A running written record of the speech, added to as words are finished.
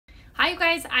Hi you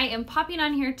guys, I am popping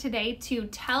on here today to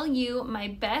tell you my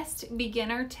best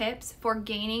beginner tips for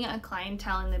gaining a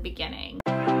clientele in the beginning.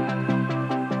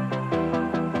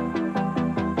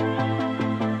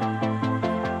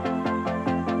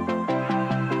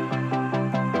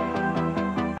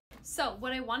 So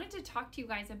what I wanted to talk to you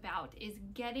guys about is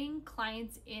getting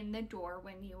clients in the door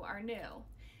when you are new.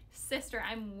 Sister,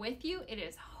 I'm with you. It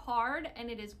is hard and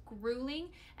it is grueling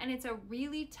and it's a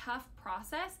really tough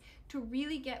process to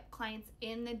really get clients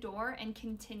in the door and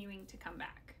continuing to come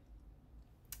back.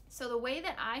 So the way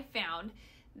that I found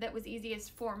that was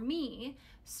easiest for me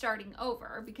starting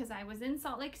over, because I was in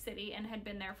Salt Lake City and had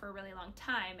been there for a really long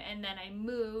time, and then I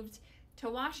moved to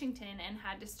Washington and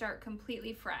had to start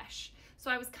completely fresh. So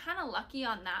I was kind of lucky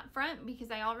on that front because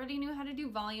I already knew how to do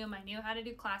volume, I knew how to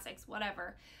do classics,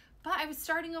 whatever. But I was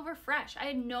starting over fresh. I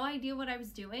had no idea what I was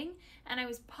doing, and I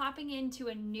was popping into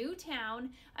a new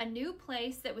town, a new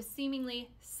place that was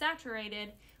seemingly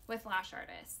saturated with lash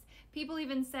artists. People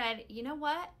even said, you know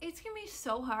what? It's gonna be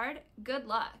so hard. Good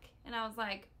luck. And I was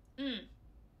like,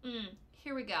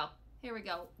 here we go. Here we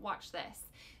go. Watch this.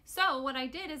 So what I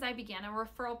did is I began a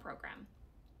referral program.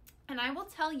 And I will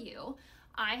tell you,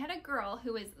 I had a girl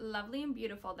who is lovely and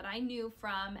beautiful that I knew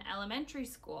from elementary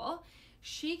school.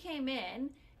 She came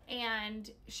in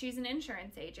and she's an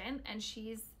insurance agent, and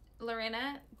she's,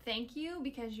 Lorena, thank you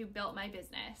because you built my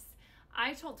business.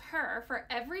 I told her for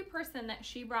every person that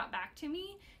she brought back to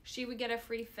me, she would get a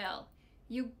free fill.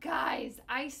 You guys,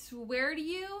 I swear to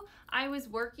you, I was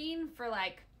working for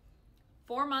like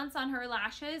 4 months on her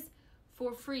lashes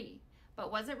for free.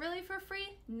 But was it really for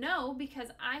free? No, because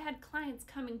I had clients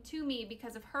coming to me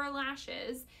because of her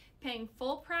lashes, paying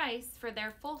full price for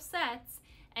their full sets,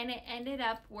 and it ended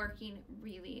up working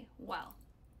really well.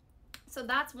 So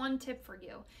that's one tip for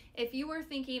you. If you were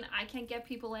thinking, I can't get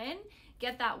people in,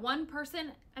 get that one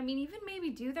person, I mean, even maybe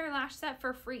do their lash set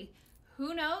for free.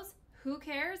 Who knows? Who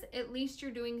cares? At least you're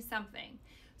doing something.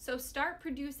 So start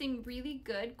producing really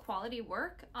good quality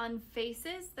work on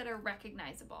faces that are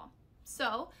recognizable.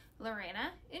 So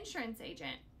Lorena, insurance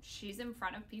agent, she's in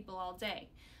front of people all day.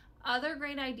 Other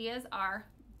great ideas are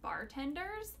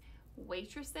bartenders,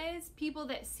 waitresses, people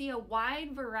that see a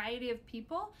wide variety of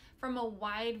people from a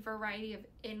wide variety of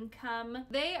income.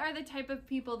 They are the type of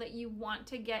people that you want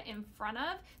to get in front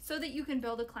of so that you can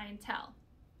build a clientele.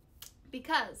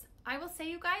 Because I will say,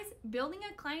 you guys, building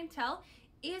a clientele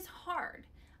is hard.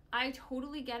 I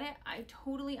totally get it. I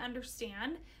totally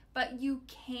understand, but you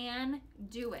can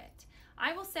do it.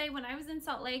 I will say, when I was in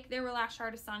Salt Lake, there were lash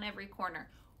artists on every corner.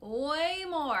 Way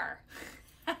more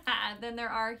than there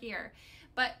are here.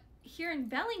 But here in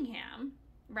Bellingham,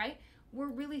 right, we're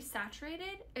really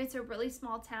saturated. It's a really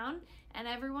small town and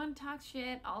everyone talks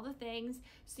shit, all the things.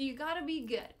 So you gotta be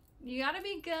good. You gotta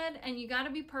be good, and you gotta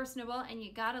be personable, and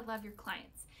you gotta love your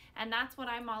clients. And that's what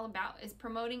I'm all about, is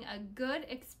promoting a good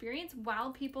experience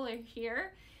while people are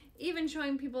here, even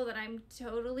showing people that I'm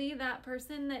totally that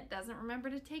person that doesn't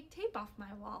remember to take tape off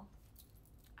my wall.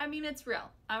 I mean, it's real.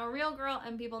 I'm a real girl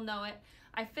and people know it.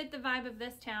 I fit the vibe of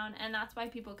this town, and that's why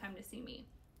people come to see me.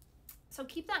 So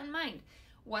keep that in mind.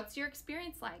 What's your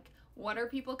experience like? What are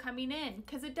people coming in?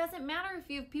 Because it doesn't matter if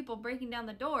you have people breaking down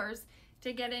the doors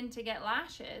to get in to get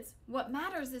lashes. What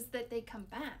matters is that they come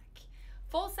back.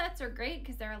 Full sets are great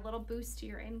because they're a little boost to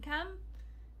your income.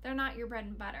 They're not your bread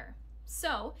and butter.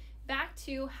 So back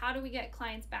to, how do we get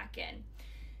clients back in?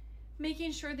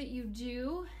 Making sure that you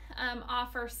do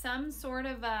offer some sort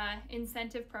of a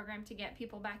incentive program to get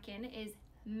people back in is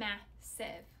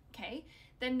massive, okay?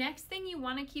 The next thing you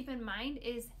want to keep in mind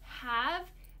is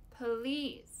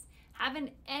please have an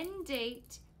end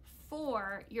date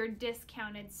for your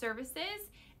discounted services,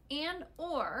 and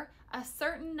or a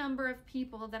certain number of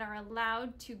people that are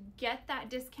allowed to get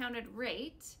that discounted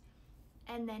rate,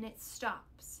 and then it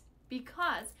stops.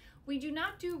 Because we do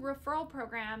not do referral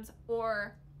programs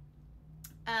or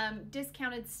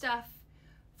discounted stuff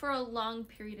for a long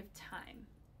period of time.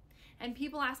 And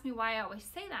people ask me why I always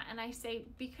say that, and I say,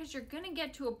 because you're gonna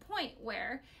get to a point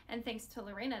where, and thanks to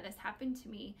Lorena, this happened to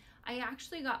me, I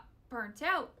actually got burnt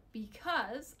out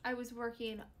because I was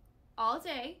working all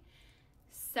day,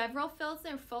 several fills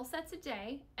and full sets a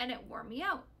day, and it wore me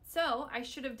out. So I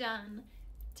should have done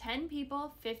 10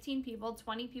 people, 15 people,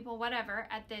 20 people, whatever,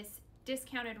 at this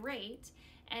discounted rate,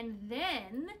 and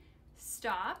then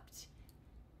stopped,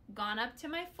 gone up to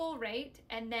my full rate,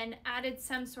 and then added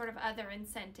some sort of other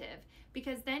incentive,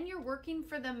 because then you're working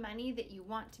for the money that you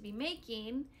want to be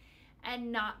making and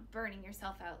not burning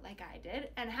yourself out like I did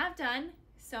and have done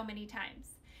so many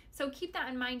times. So keep that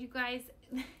in mind, you guys.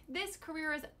 This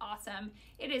career is awesome.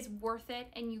 It is worth it,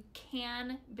 and you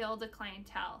can build a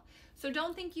clientele. So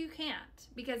don't think you can't,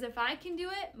 because if I can do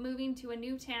it, moving to a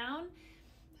new town,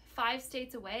 5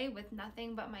 states away with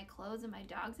nothing but my clothes and my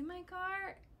dogs in my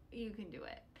car, you can do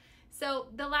it. So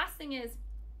the last thing is,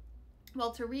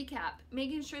 well, to recap,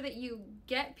 making sure that you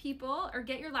get people or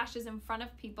get your lashes in front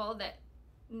of people that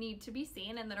need to be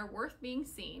seen and that are worth being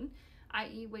seen,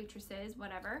 i.e. waitresses,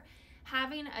 whatever.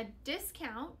 Having a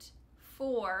discount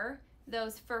for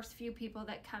those first few people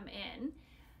that come in,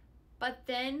 but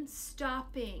then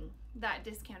stopping that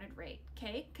discounted rate,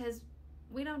 okay? Because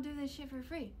we don't do this shit for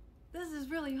free. This is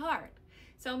really hard.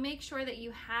 So make sure that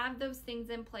you have those things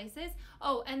in places.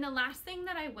 Oh, and the last thing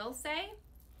that I will say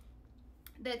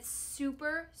that's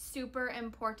super, super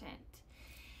important.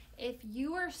 If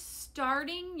you are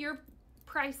starting your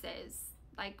prices,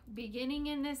 like beginning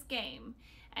in this game,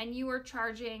 and you are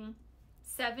charging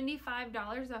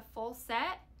 $75 a full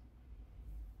set,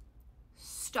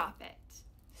 stop it.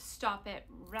 Stop it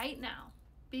right now.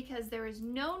 Because there is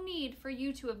no need for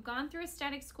you to have gone through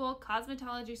aesthetic school,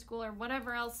 cosmetology school, or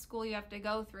whatever else school you have to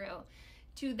go through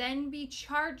to then be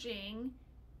charging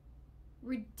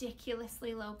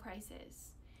ridiculously low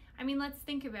prices. I mean, let's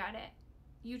think about it.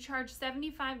 You charge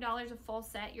 $75 a full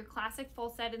set. Your classic full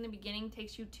set in the beginning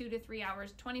takes you 2 to 3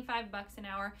 hours, 25 bucks an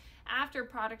hour. After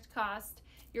product cost,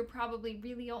 you're probably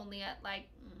really only at like,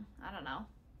 I don't know,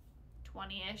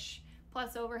 20-ish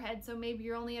plus overhead. So maybe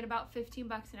you're only at about 15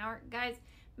 bucks an hour. Guys,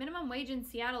 minimum wage in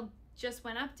Seattle just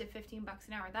went up to 15 bucks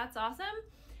an hour. That's awesome.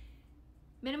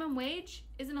 Minimum wage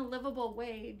isn't a livable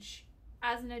wage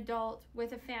as an adult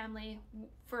with a family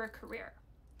for a career.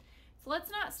 So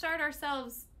let's not start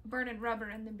ourselves burning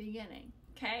rubber in the beginning,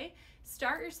 okay?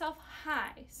 Start yourself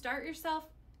high. Start yourself,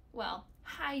 well,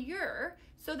 higher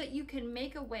so that you can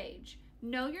make a wage.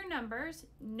 Know your numbers,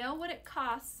 know what it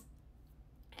costs,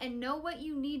 and know what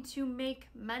you need to make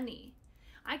money.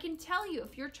 I can tell you,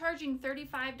 if you're charging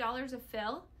 $35 a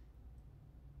fill,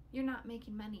 you're not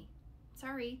making money.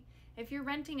 Sorry. If you're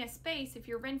renting a space, if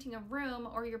you're renting a room,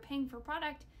 or you're paying for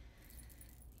product,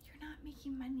 you're not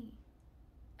making money.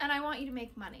 And I want you to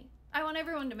make money. I want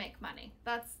everyone to make money.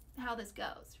 That's how this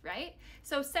goes, right?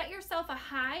 So set yourself a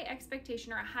high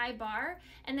expectation or a high bar,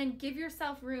 and then give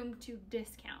yourself room to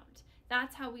discount.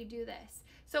 That's how we do this.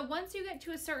 So once you get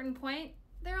to a certain point,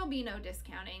 there'll be no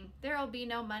discounting. There'll be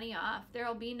no money off.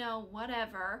 There'll be no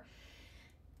whatever,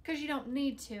 because you don't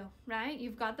need to, right?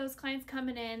 You've got those clients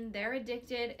coming in. They're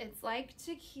addicted. It's like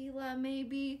tequila,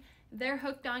 maybe. They're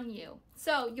hooked on you.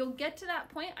 So you'll get to that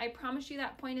point. I promise you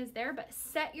that point is there, but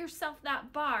set yourself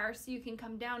that bar so you can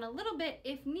come down a little bit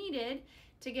if needed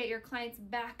to get your clients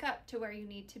back up to where you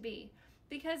need to be.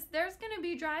 Because there's going to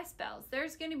be dry spells.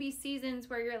 There's going to be seasons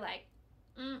where you're like,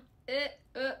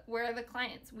 where are the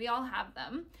clients? We all have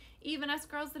them. Even us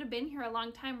girls that have been here a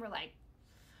long time, we're like,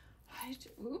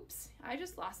 oops, I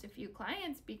just lost a few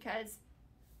clients because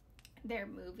they're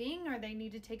moving, or they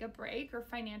need to take a break, or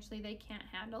financially they can't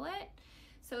handle it.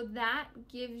 So that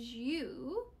gives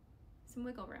you some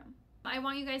wiggle room. I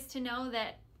want you guys to know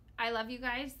that I love you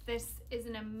guys. This is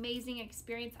an amazing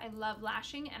experience. I love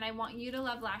lashing, and I want you to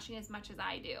love lashing as much as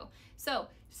I do. So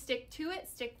stick to it,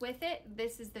 stick with it.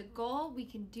 This is the goal. We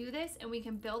can do this, and we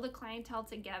can build a clientele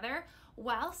together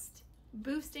whilst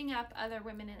boosting up other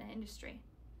women in the industry.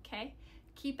 Okay?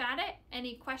 Keep at it.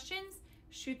 Any questions?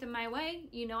 Shoot them my way.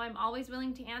 You know I'm always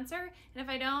willing to answer. And if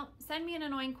I don't, send me an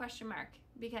annoying question mark,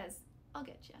 because I'll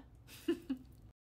get you.